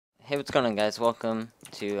Hey, what's going on, guys? Welcome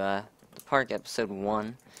to the Park episode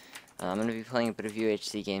 1. I'm going to be playing a bit of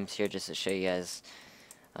UHC games here just to show you guys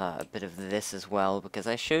a bit of this as well, because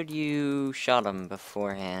I showed you Shot 'em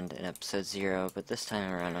beforehand in episode 0, but this time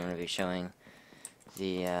around I'm going to be showing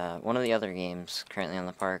the one of the other games currently on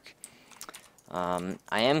the Park.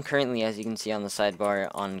 I am currently, as you can see on the sidebar,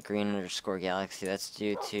 on green_galaxy. That's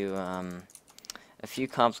due to a few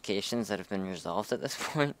complications that have been resolved at this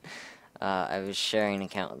point. I was sharing an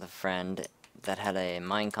account with a friend that had a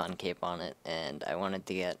Minecon cape on it, and I wanted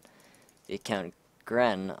to get the account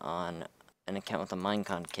Gren on an account with a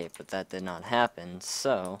Minecon cape, but that did not happen.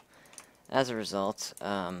 So, as a result,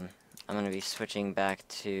 I'm going to be switching back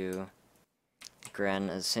to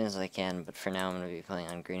Gren as soon as I can, but for now I'm going to be playing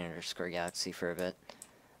on green_galaxy for a bit.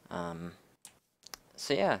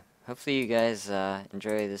 So yeah, hopefully you guys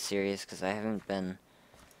enjoy this series, because I haven't been...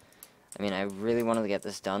 I really wanted to get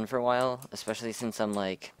this done for a while, especially since I'm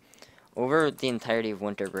like, over the entirety of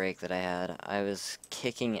winter break that I had, I was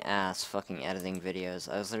kicking ass fucking editing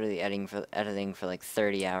videos. I was literally editing for like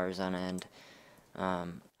 30 hours on end. I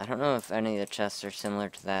don't know if any of the chests are similar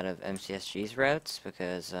to that of MCSG's routes,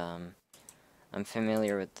 because I'm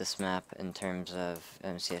familiar with this map in terms of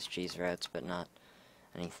MCSG's routes, but not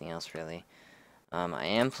anything else really. I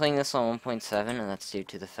am playing this on 1.7, and that's due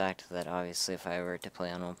to the fact that obviously if I were to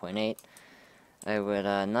play on 1.8, I would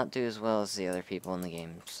not do as well as the other people in the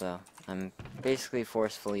game. So I'm basically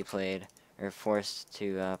forced to play on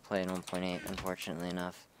 1.8, unfortunately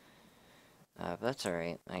enough. But that's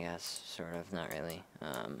alright, I guess, sort of, not really.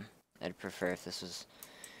 I'd prefer if this was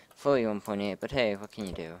fully 1.8, but hey, what can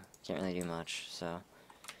you do? Can't really do much, so...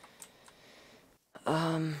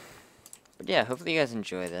 But yeah, hopefully you guys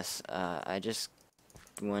enjoy this. I just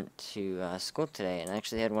went to school today and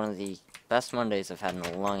actually had one of the best Mondays I've had in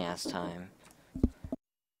a long ass time.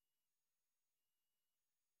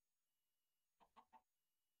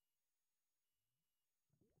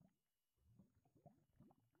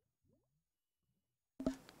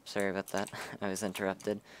 Sorry about that. I was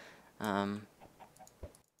interrupted. But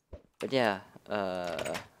yeah,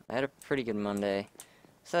 I had a pretty good Monday,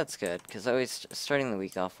 so that's good, because always starting the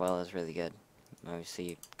week off well is really good.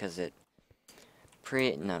 Obviously, because it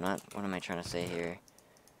no, not, what am I trying to say here?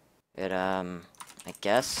 It, I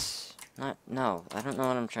guess, no, I don't know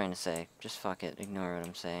what I'm trying to say. Just fuck it, ignore what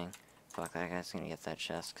I'm saying. Fuck, that guy's gonna get that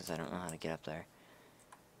chest, because I don't know how to get up there.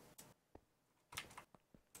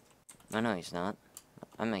 Oh, no, he's not.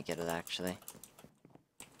 I might get it, actually.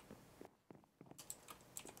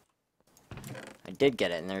 I did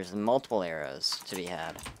get it, and there's multiple arrows to be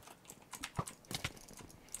had.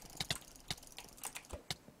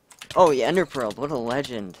 Oh, yeah, Ender Pearl, what a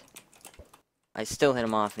legend. I still hit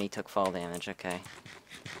him off, and he took fall damage, okay.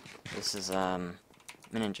 This is, an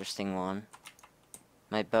interesting one.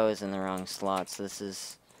 My bow is in the wrong slot, so this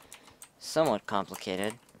is somewhat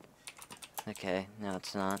complicated. Okay, no,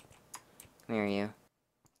 it's not. Come here, you.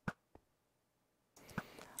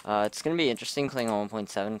 It's gonna be interesting playing on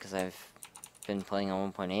 1.7, because I've been playing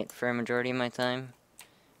on 1.8 for a majority of my time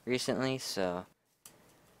recently, so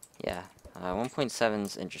yeah. 1.7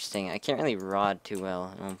 is interesting. I can't really rod too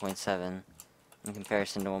well in 1.7 in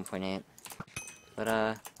comparison to 1.8,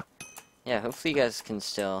 but yeah, hopefully you guys can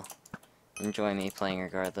still enjoy me playing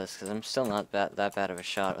regardless, because I'm still not that bad of a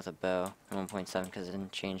shot with a bow in 1.7, because it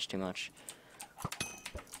didn't change too much.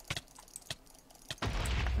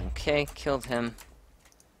 Okay, killed him.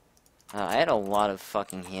 I had a lot of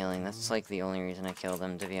fucking healing. That's like the only reason I killed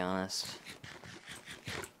him, to be honest.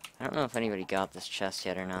 I don't know if anybody got this chest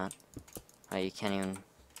yet or not. You can't even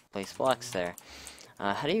place blocks there.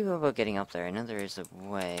 How do you go about getting up there? I know there is a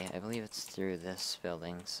way. I believe it's through this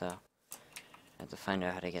building, so I have to find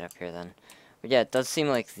out how to get up here then. But yeah, it does seem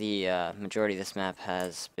like the majority of this map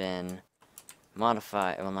has been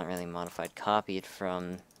modified, well, not really modified, copied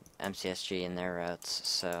from MCSG and their routes,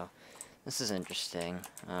 so this is interesting.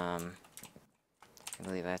 I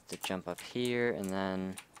believe I have to jump up here, and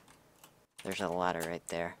then there's a ladder right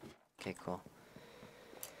there. Okay, cool.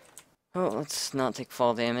 Oh, let's not take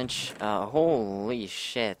fall damage. Holy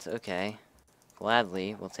shit, okay.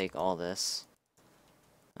 Gladly, we'll take all this.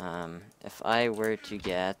 If I were to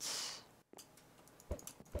get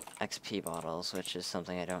XP bottles, which is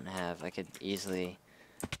something I don't have, I could easily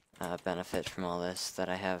benefit from all this that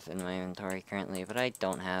I have in my inventory currently, but I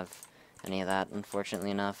don't have any of that,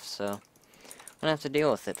 unfortunately enough, so I'm gonna have to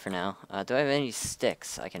deal with it for now. Do I have any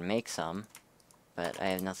sticks? I can make some, but I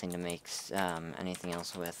have nothing to make anything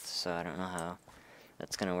else with, so I don't know how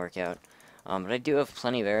that's gonna work out. But I do have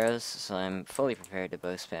plenty of arrows, so I'm fully prepared to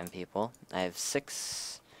bow spam people. I have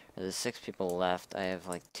 6, There's 6 people left. I have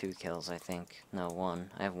like 2 kills, I think. No,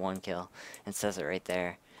 1. I have 1 kill. It says it right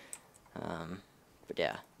there. But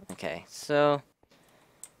yeah. Okay, so...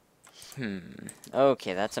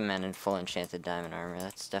 Okay, that's a man in full enchanted diamond armor.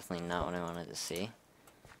 That's definitely not what I wanted to see.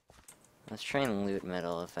 Let's try and loot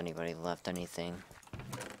middle if anybody left anything.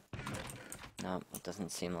 Nope, it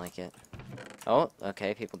doesn't seem like it. Oh,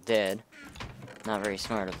 okay, people did. Not very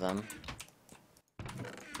smart of them.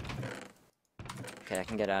 Okay, I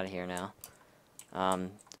can get out of here now.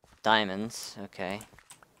 Diamonds. Okay.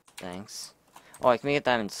 Thanks. Oh, I can make a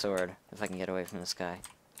diamond sword if I can get away from this guy.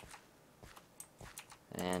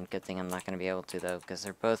 And good thing I'm not going to be able to, though, because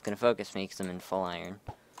they're both going to focus me because I'm in full iron.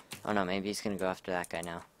 Oh, no, maybe he's going to go after that guy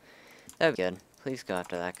now. That would be good. Please go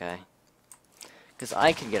after that guy. Because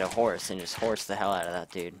I could get a horse and just horse the hell out of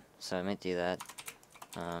that dude. So I might do that.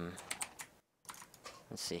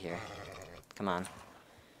 Let's see here. Come on.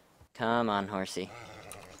 Come on, horsey.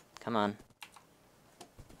 Come on.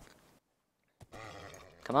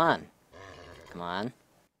 Come on. Come on.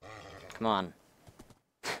 Come on.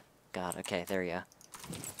 God, okay, there we go.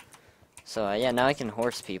 So, yeah, now I can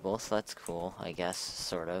horse people, so that's cool, I guess,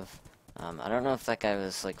 sort of. I don't know if that guy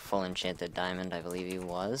was, like, full enchanted diamond. I believe he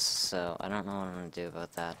was, so I don't know what I'm gonna do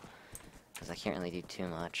about that. Because I can't really do too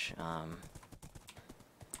much. I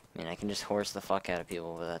mean, I can just horse the fuck out of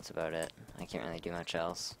people, but that's about it. I can't really do much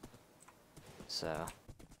else. So...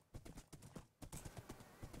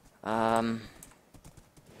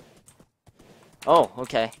 Oh,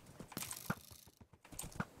 okay.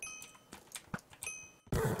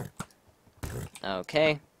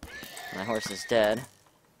 Okay. My horse is dead.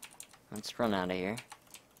 Let's run out of here.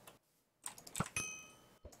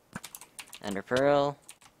 Ender Pearl.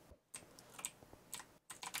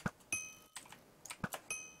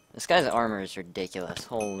 This guy's armor is ridiculous.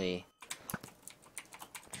 Holy.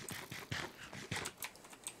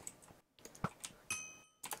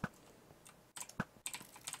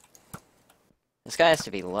 This guy has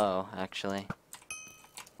to be low, actually.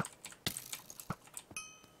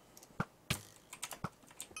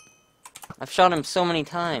 I've shot him so many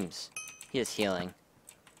times. He is healing.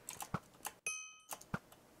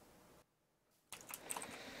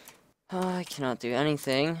 Oh, I cannot do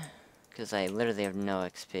anything, because I literally have no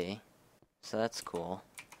XP. So that's cool.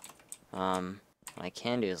 What I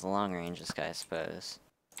can do is long range this guy, I suppose.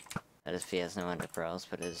 That is if he has no ender pearls,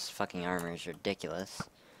 but his fucking armor is ridiculous.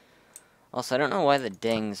 Also, I don't know why the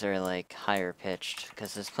dings are, like, higher pitched,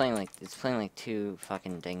 because it's playing like 2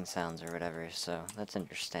 fucking ding sounds or whatever, so that's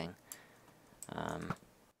interesting.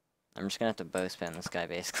 I'm just gonna have to bow spam this guy,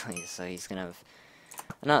 basically, so he's gonna have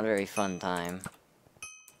a not very fun time.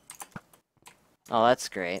 Oh, that's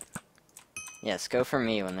great. Yes, go for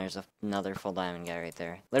me when there's another full diamond guy right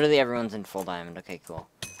there. Literally everyone's in full diamond. Okay, cool.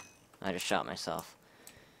 I just shot myself.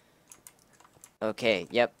 Okay,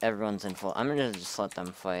 yep, everyone's in full. I'm gonna just let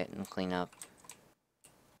them fight and clean up.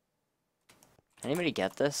 Anybody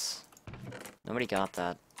get this? Nobody got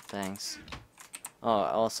that. Thanks. Oh,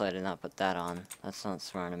 also I did not put that on. That's not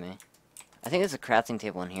smart of me. I think there's a crafting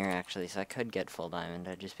table in here, actually, so I could get full diamond.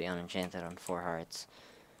 I'd just be unenchanted on 4 hearts.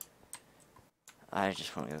 I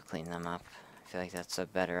just want to go clean them up. I feel like that's a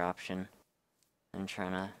better option than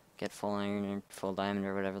trying to get full iron or full diamond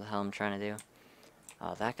or whatever the hell I'm trying to do.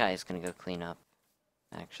 Oh, that guy is going to go clean up,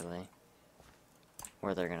 actually.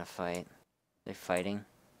 Or they're going to fight. They're fighting?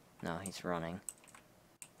 No, he's running.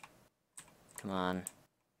 Come on.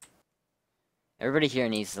 Everybody here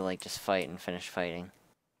needs to, like, just fight and finish fighting.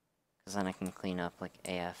 Because then I can clean up, like,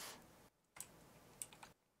 AF.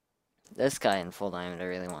 This guy in full diamond, I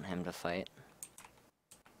really want him to fight.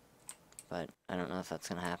 But I don't know if that's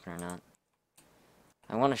going to happen or not.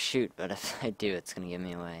 I want to shoot, but if I do, it's going to give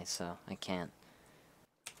me away, so I can't.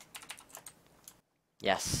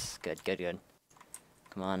 Yes, good, good, good.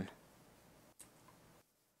 Come on.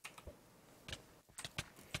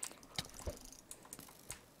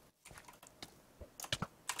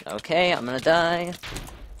 Okay, I'm gonna die.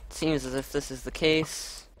 Seems as if this is the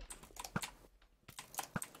case.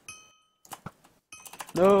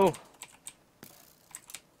 No!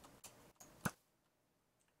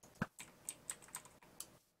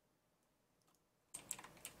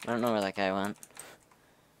 I don't know where that guy went.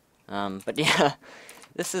 But yeah,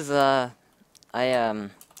 this is, I,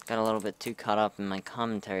 got a little bit too caught up in my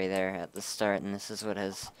commentary there at the start, and this is what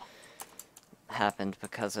has happened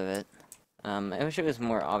because of it. I wish it was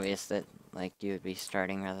more obvious that, like, you would be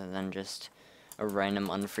starting rather than just a random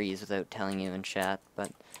unfreeze without telling you in chat, but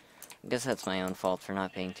I guess that's my own fault for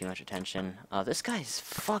not paying too much attention. This guy's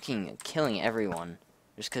fucking killing everyone,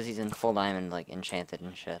 just because he's in full diamond, like, enchanted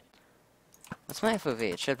and shit. What's my FOV?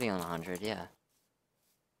 It should be on 100, yeah.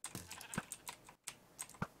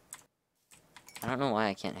 don't know why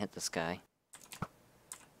I can't hit this guy.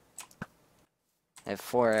 I have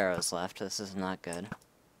 4 arrows left. This is not good.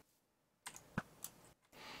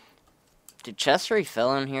 Do chests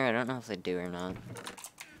refill in here? I don't know if they do or not.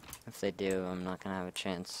 If they do, I'm not gonna have a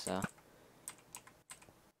chance, so...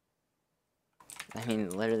 I mean,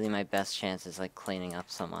 literally my best chance is, like, cleaning up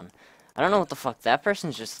someone. I don't know what the fuck. That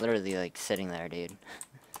person's just literally, like, sitting there, dude.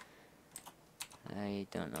 I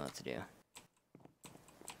don't know what to do.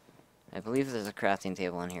 I believe there's a crafting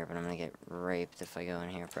table in here, but I'm gonna get raped if I go in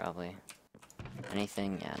here, probably.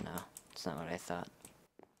 Anything? Yeah, no. It's not what I thought.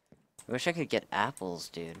 I wish I could get apples,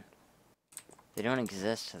 dude. They don't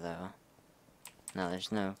exist, though. No,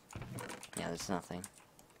 there's no... Yeah, there's nothing.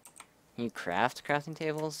 Can you craft crafting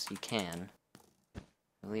tables? You can.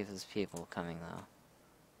 I believe there's people coming, though.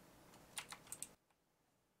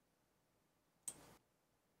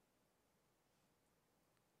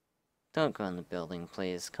 Don't go in the building,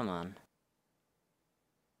 please. Come on.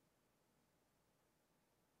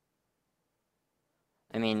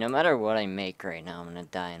 I mean, no matter what I make right now, I'm gonna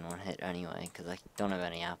die in one hit anyway, because I don't have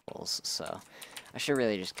any apples, so... I should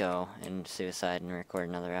really just go and suicide and record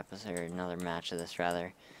another episode, or another match of this,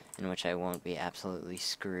 rather, in which I won't be absolutely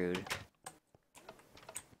screwed.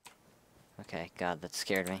 Okay, God, that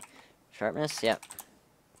scared me. Sharpness? Yep.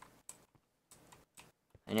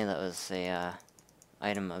 I knew that was a,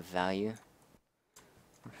 item of value.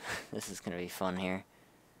 This is gonna be fun here.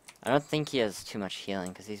 I don't think he has too much healing,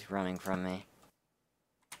 because he's running from me.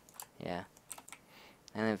 Yeah.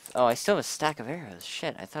 And oh, I still have a stack of arrows.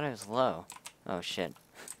 Shit, I thought I was low. Oh, shit.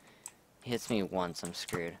 He hits me once, I'm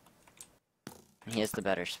screwed. He has the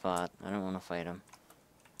better spot. I don't want to fight him.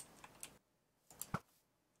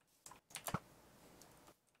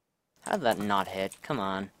 How did that not hit? Come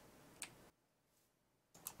on.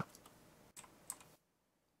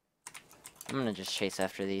 I'm gonna just chase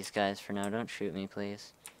after these guys for now. Don't shoot me,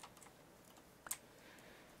 please.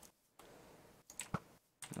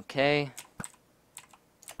 Okay.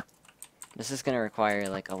 This is gonna require,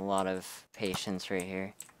 like, a lot of patience right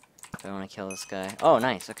here. If I want to kill this guy. Oh,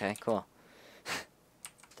 nice. Okay, cool.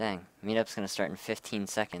 Dang. Meetup's gonna start in 15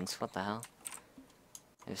 seconds. What the hell?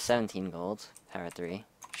 I have 17 gold. Power 3.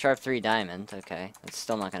 Sharp 3 diamond. Okay. That's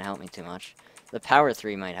still not gonna help me too much. The power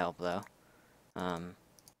 3 might help, though.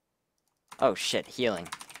 Oh, shit. Healing.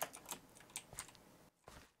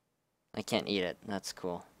 I can't eat it. That's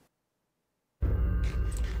cool.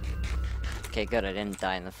 Okay, good. I didn't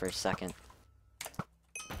die in the first second.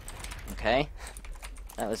 Okay.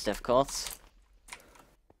 That was difficult.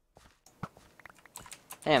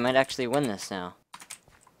 Hey, I might actually win this now.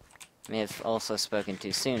 May have also spoken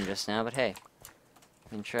too soon just now, but hey.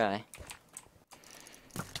 We can try.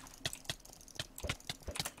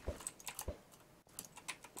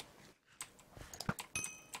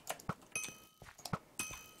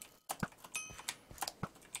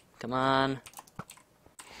 Come on.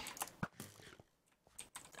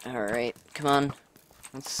 Alright, come on.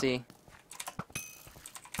 Let's see.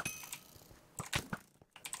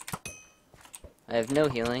 I have no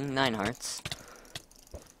healing, 9 hearts.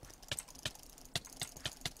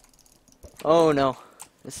 Oh no,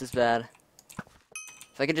 this is bad.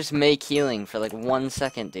 If I could just make healing for like 1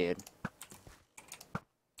 second, dude.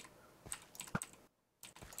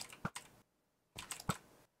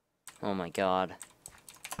 Oh my god.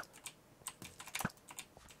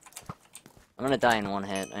 I'm gonna die in 1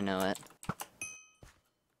 hit, I know it.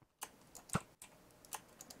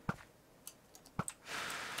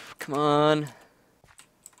 Come on.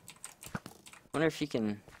 Wonder if you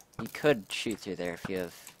can... You could shoot through there if you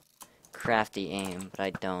have crafty aim, but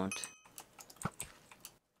I don't.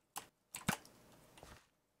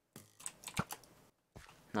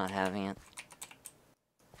 Not having it.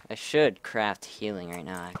 I should craft healing right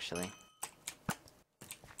now, actually.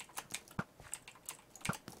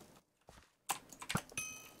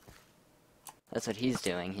 That's what he's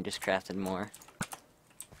doing, he just crafted more.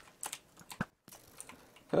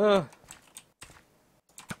 Oh!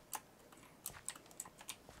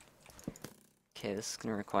 Okay, this is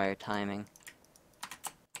gonna require timing.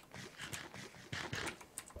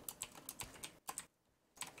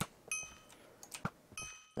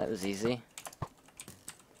 That was easy.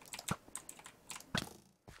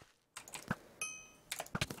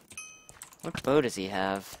 What bow does he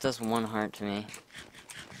have? It does 1 heart to me.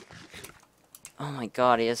 Oh my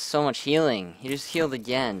god, he has so much healing. He just healed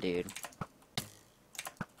again, dude.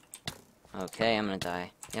 Okay, I'm gonna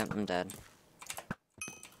die. Yep, I'm dead.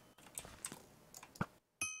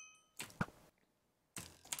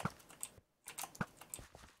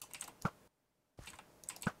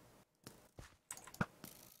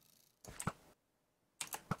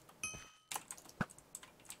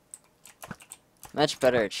 Much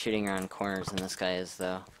better at shooting around corners than this guy is,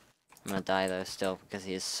 though. I'm gonna die, though, still, because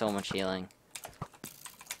he has so much healing.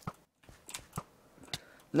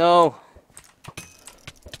 No!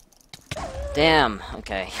 Damn!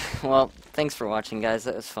 Okay. Well, thanks for watching, guys.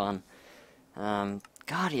 That was fun.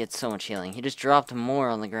 God, he had so much healing. He just dropped more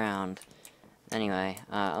on the ground. Anyway,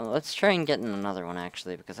 let's try and get in another one,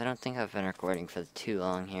 actually, because I don't think I've been recording for too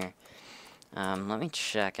long here. Let me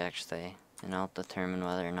check, actually, and I'll determine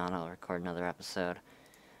whether or not I'll record another episode.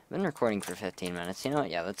 I've been recording for 15 minutes. You know what?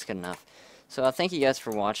 Yeah, that's good enough. So, thank you guys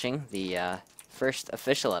for watching the first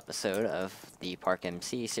official episode of the Park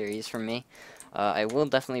MC series from me. I will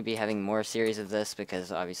definitely be having more series of this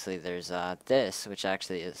because obviously there's this, which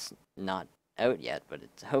actually is not out yet, but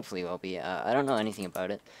it hopefully will be. I don't know anything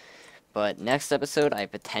about it. But next episode, I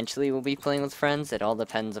potentially will be playing with friends. It all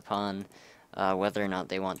depends upon whether or not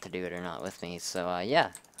they want to do it or not with me. So,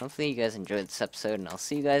 yeah, hopefully you guys enjoyed this episode, and I'll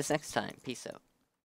see you guys next time. Peace out.